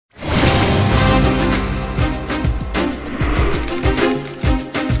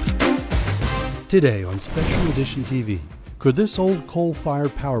Today on Special Edition TV, could this old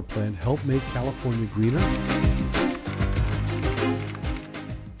coal-fired power plant help make California greener?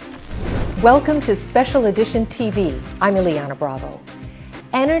 Welcome to Special Edition TV. I'm Ileana Bravo.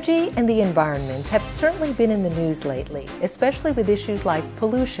 Energy and the environment have certainly been in the news lately, especially with issues like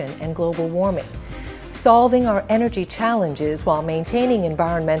pollution and global warming. Solving our energy challenges while maintaining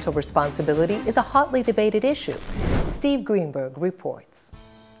environmental responsibility is a hotly debated issue. Steve Greenberg reports.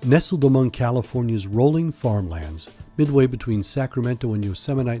 Nestled among California's rolling farmlands, midway between Sacramento and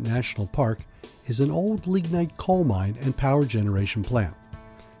Yosemite National Park, is an old lignite coal mine and power generation plant.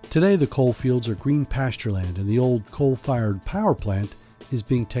 Today, the coal fields are green pasture land, and the old coal-fired power plant is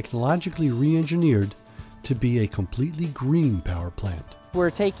being technologically re-engineered to be a completely green power plant. We're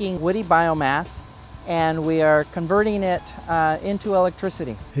taking woody biomass and we are converting it into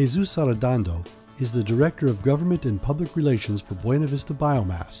electricity. Jesus Arredondo is the Director of Government and Public Relations for Buena Vista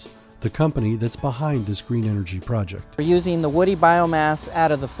Biomass, the company that's behind this green energy project. We're using the woody biomass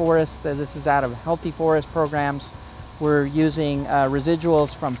out of the forest. This is out of healthy forest programs. We're using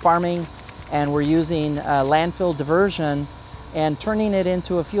residuals from farming, and we're using landfill diversion and turning it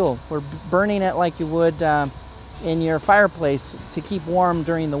into a fuel. We're burning it like you would in your fireplace to keep warm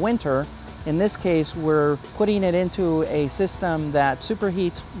during the winter. In this case, we're putting it into a system that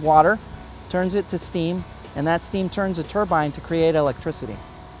superheats water, turns it to steam, and that steam turns a turbine to create electricity.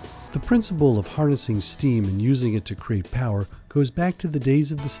 The principle of harnessing steam and using it to create power goes back to the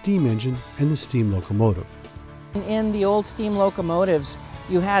days of the steam engine and the steam locomotive. In the old steam locomotives,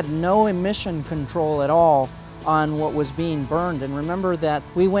 you had no emission control at all on what was being burned. And remember that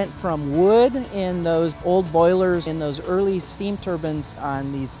we went from wood in those old boilers, in those early steam turbines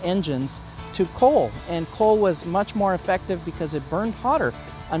on these engines, to coal. And coal was much more effective because it burned hotter.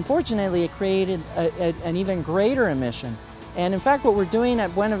 Unfortunately, it created an even greater emission. And in fact, what we're doing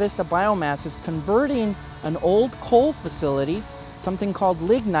at Buena Vista Biomass is converting an old coal facility, something called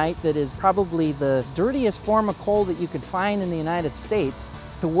lignite, that is probably the dirtiest form of coal that you could find in the United States,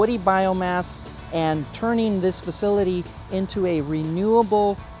 to woody biomass, and turning this facility into a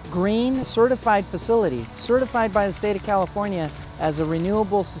renewable, green, certified facility, certified by the state of California as a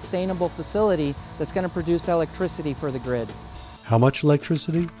renewable, sustainable facility that's going to produce electricity for the grid. How much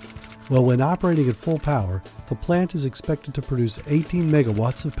electricity? Well, when operating at full power, the plant is expected to produce 18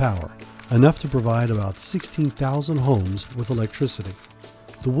 megawatts of power, enough to provide about 16,000 homes with electricity.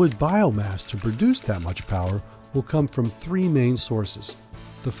 The wood biomass to produce that much power will come from three main sources.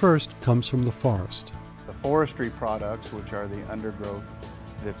 The first comes from the forest. The forestry products, which are the undergrowth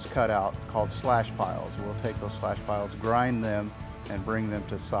that's cut out, called slash piles. We'll take those slash piles, grind them, and bring them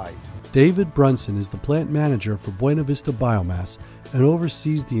to site. David Brunson is the plant manager for Buena Vista Biomass and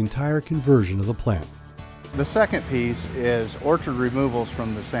oversees the entire conversion of the plant. The second piece is orchard removals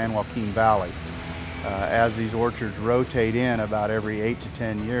from the San Joaquin Valley. As these orchards rotate in about every 8 to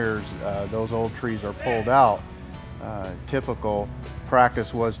 10 years, those old trees are pulled out. Typical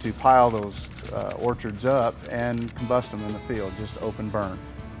practice was to pile those orchards up and combust them in the field, just open burn.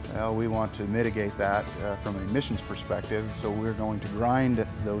 Well, we want to mitigate that from an emissions perspective, so we're going to grind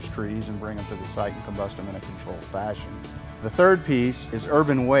those trees and bring them to the site and combust them in a controlled fashion. The third piece is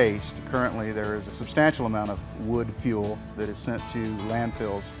urban waste. Currently there is a substantial amount of wood fuel that is sent to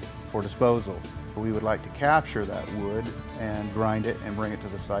landfills for disposal. We would like to capture that wood and grind it and bring it to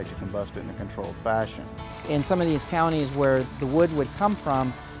the site to combust it in a controlled fashion. In some of these counties where the wood would come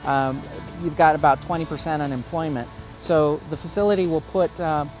from, you've got about 20% unemployment. So the facility will put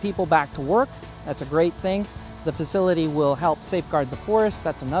people back to work. That's a great thing. The facility will help safeguard the forest.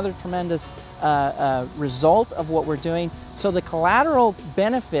 That's another tremendous result of what we're doing. So the collateral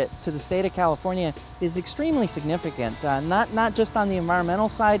benefit to the state of California is extremely significant, not just on the environmental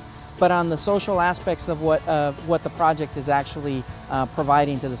side, but on the social aspects of what the project is actually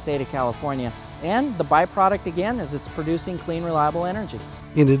providing to the state of California. And the byproduct, again, is it's producing clean, reliable energy.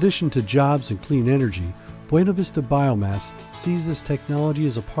 In addition to jobs and clean energy, Buena Vista Biomass sees this technology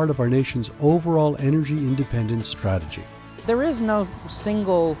as a part of our nation's overall energy independence strategy. There is no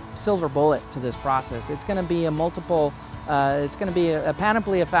single silver bullet to this process. It's going to be it's going to be a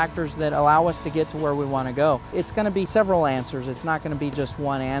panoply of factors that allow us to get to where we want to go. It's going to be several answers. It's not going to be just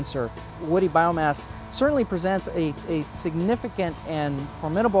one answer. Woody biomass certainly presents a significant and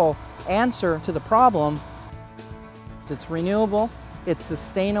formidable answer to the problem. It's renewable, it's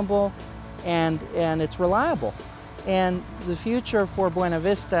sustainable, and it's reliable. And the future for Buena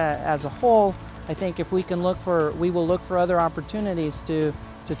Vista as a whole, I think if we will look for other opportunities to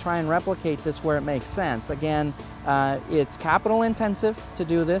try and replicate this where it makes sense. Again, it's capital intensive to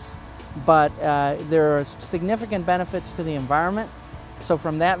do this, but there are significant benefits to the environment, So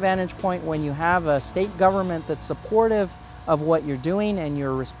from that vantage point, when you have a state government that's supportive of what you're doing and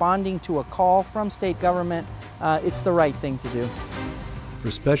you're responding to a call from state government, it's the right thing to do.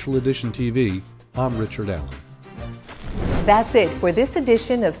 For Special Edition TV, I'm Richard Allen. That's it for this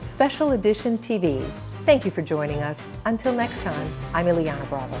edition of Special Edition TV. Thank you for joining us. Until next time, I'm Ileana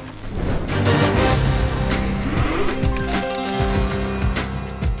Bravo.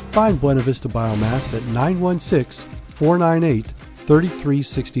 Find Buena Vista Biomass at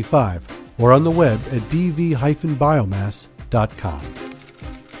 916-498-3365 or on the web at bv-biomass.com.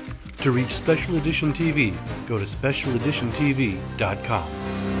 To reach Special Edition TV, go to specialeditiontv.com.